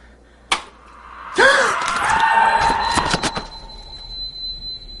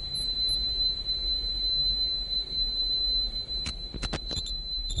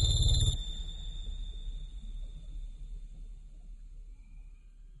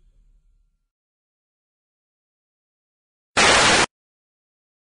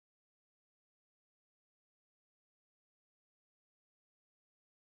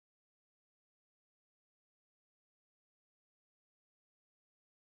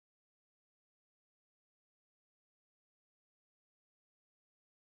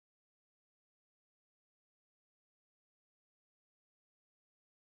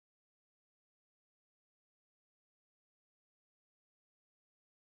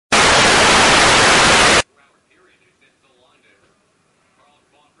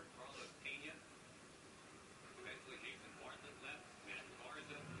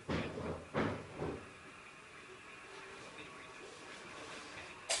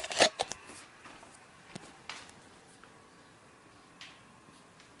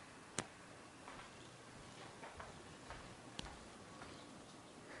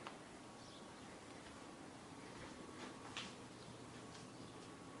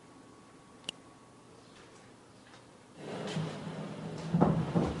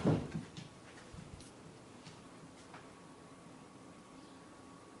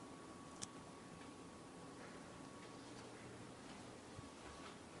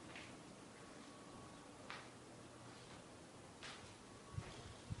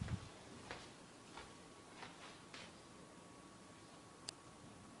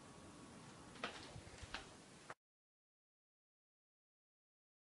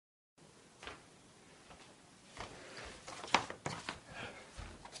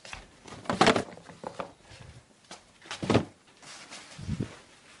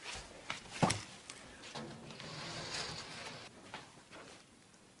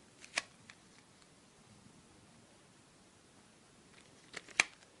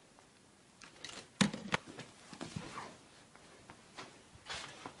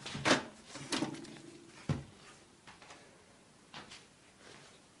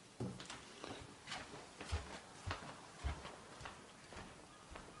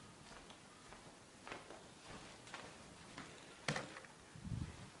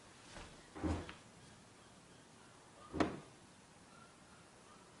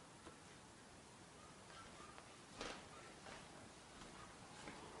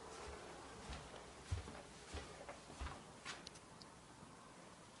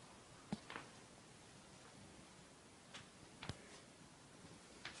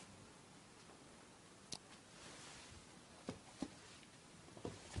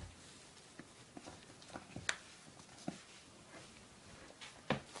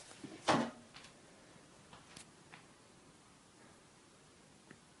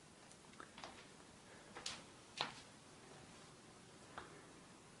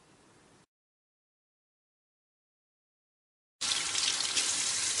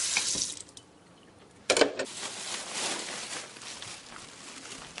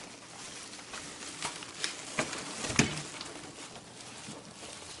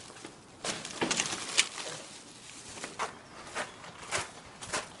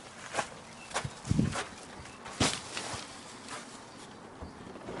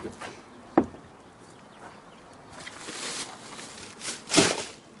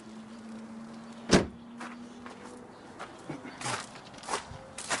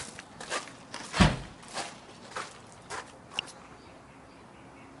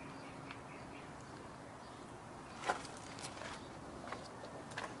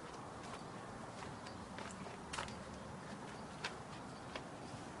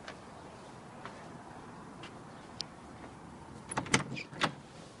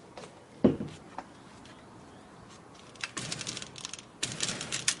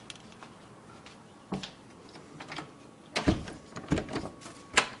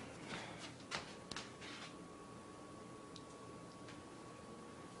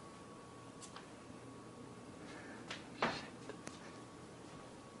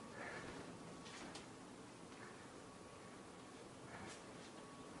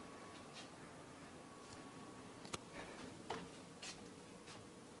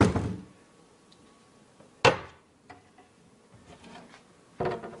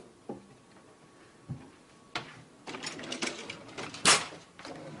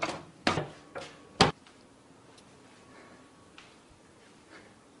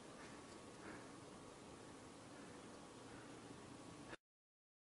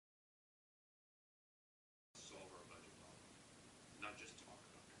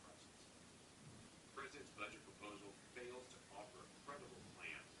 president's budget proposal fails to offer a credible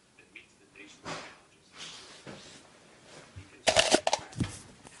plan that meets the nation's challenges. He can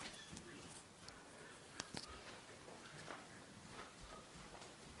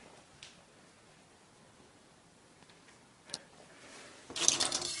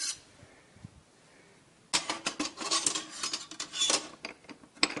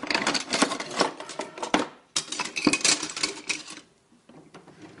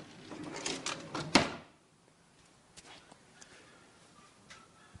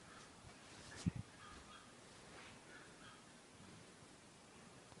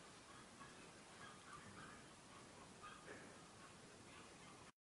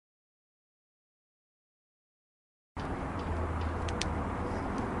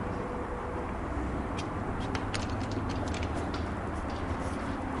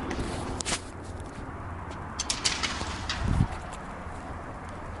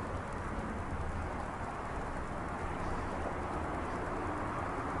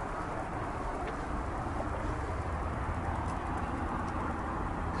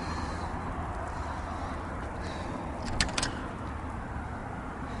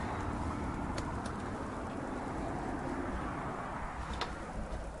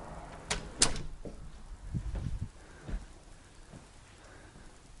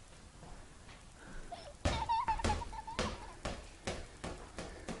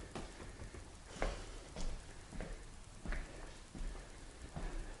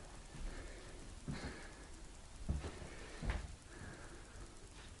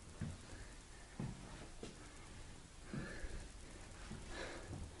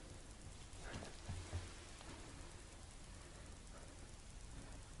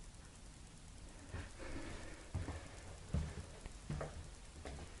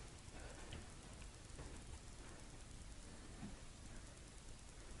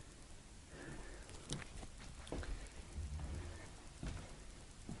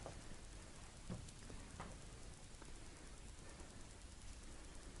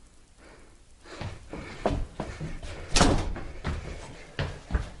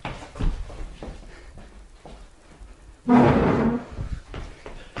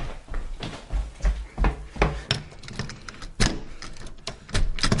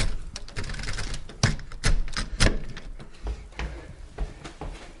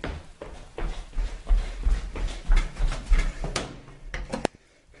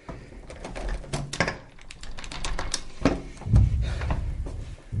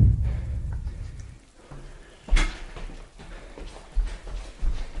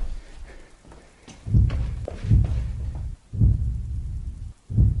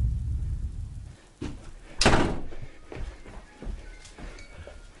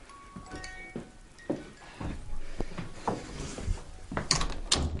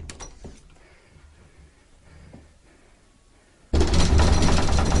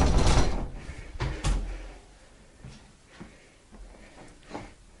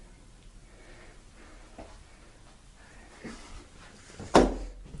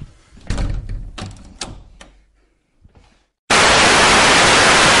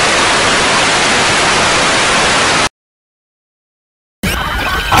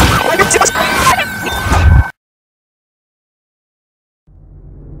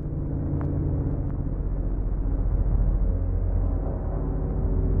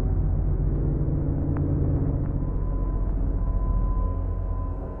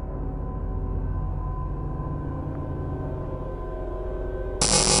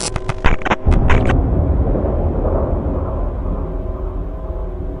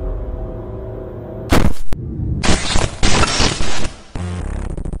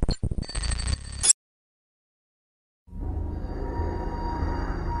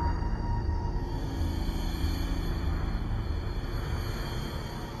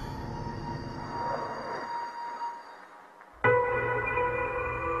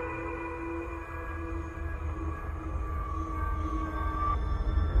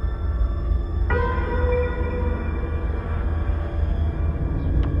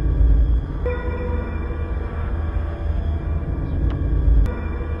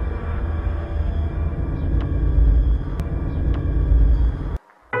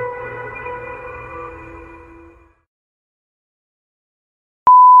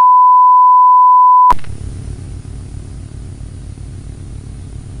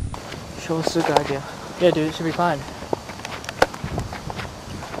Sure, it's a good idea. Yeah, dude, it should be fine.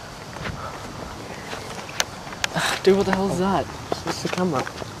 Dude, what the hell is that? It's the camera.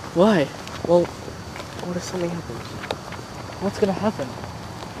 Why? Well, what if something happens? What's gonna happen?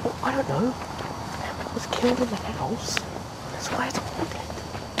 Well, I don't know. I was killed in the house. That's why it's haunted.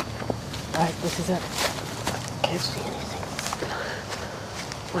 Alright, this is it. Can't see anything.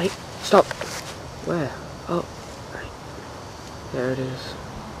 Wait, stop. Where? Oh. Right. There it is.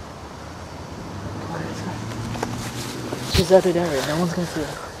 Deserted area, no one's gonna see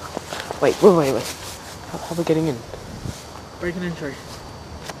it. Wait. How are we getting in? Break an entry.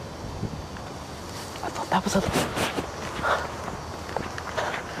 I thought that was a...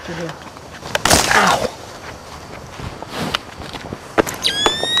 What's here? Ow!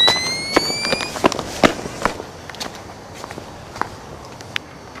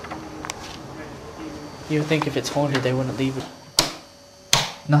 You would think if it's haunted, they wouldn't leave it.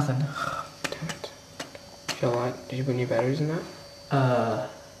 Nothing. Feel like, did you put any batteries in that?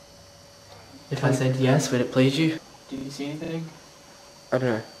 If I said yes, would it please you? Did you see anything? I don't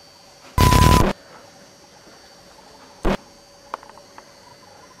know.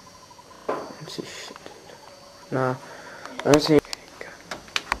 Let's see shit. Nah, I don't see.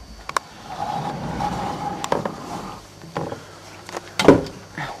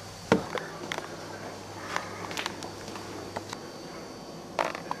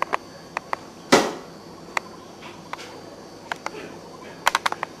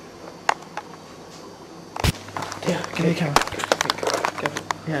 Yeah, give me the camera.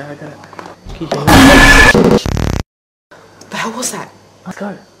 Yeah, I got it. Can you hear me? What the hell was that? Let's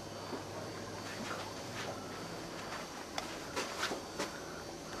go.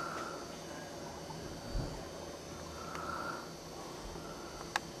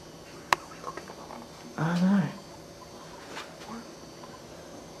 I don't know.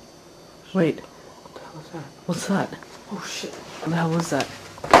 Wait. What the hell is that? What's that? Oh shit. What the hell was that?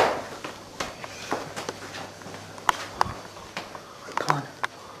 Come on.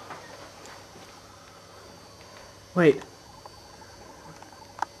 Wait.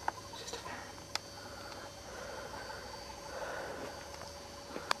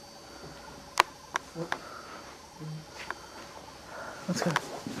 Let's go.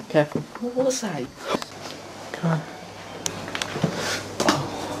 Careful. What was that? Come on.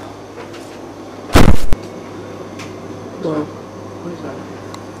 Whoa. What is that?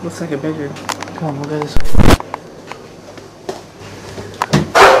 Looks like a bedroom. Come on, we'll go this way.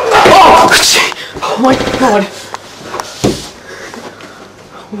 Oh shit! Oh my god!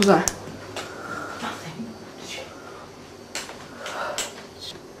 What was that?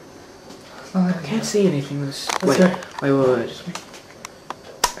 Oh, I can't see anything. Let's go. Wait. Just wait.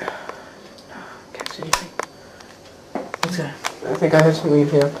 Can't see anything. Let's go. I think I heard something in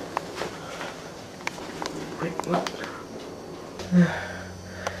here. Wait, what?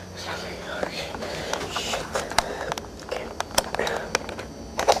 There's nothing. Okay. Shit. Okay.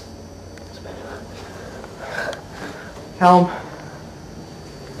 Helm.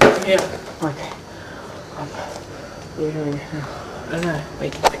 Yeah. Okay. What are you doing? I don't know.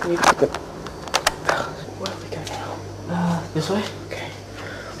 Wait. Where are we going now? This way? Okay.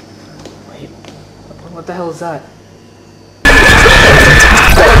 Wait. What the hell is that?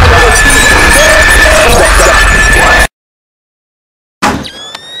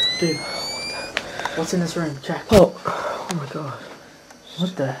 Dude, what's in this room? Jack. Oh my god.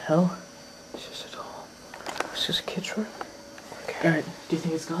 What the hell? It's just a doll. It's just a kid's room. Okay. Alright, do you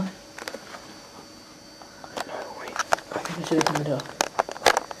think it's gone? No, wait. I think we should open the door.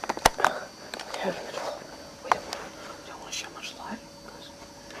 Okay, open the door. Wait, I don't want to show much light.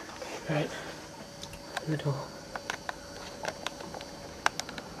 Okay. Alright. Open the door.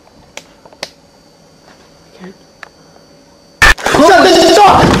 Okay. Shut the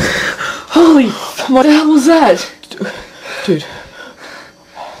door! Holy, what the hell was that? Dude.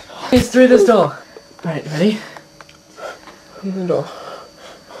 It's through this door. Alright, ready? Open the door.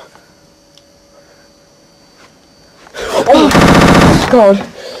 Oh god.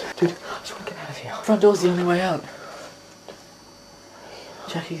 Dude, I just want to get out of here. Front door's the only way out.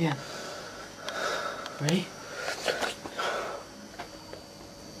 Check again. Ready?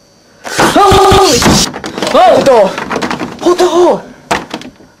 Holy! Hold the door! Hold the door!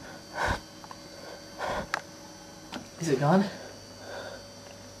 Is it gone?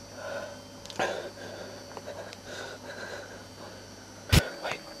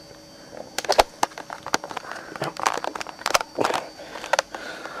 Wait.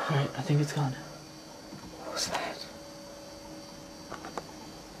 Alright, I think it's gone. What was that?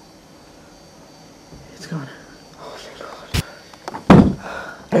 It's gone. Oh thank god.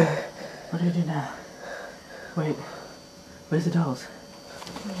 What do we do now? Wait. Where's the dolls?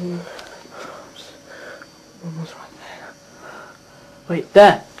 Almost right there. Wait,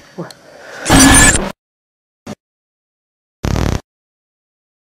 there! What?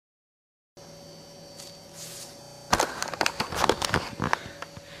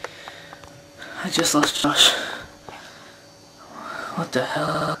 just lost Josh. What the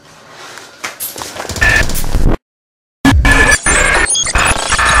hell?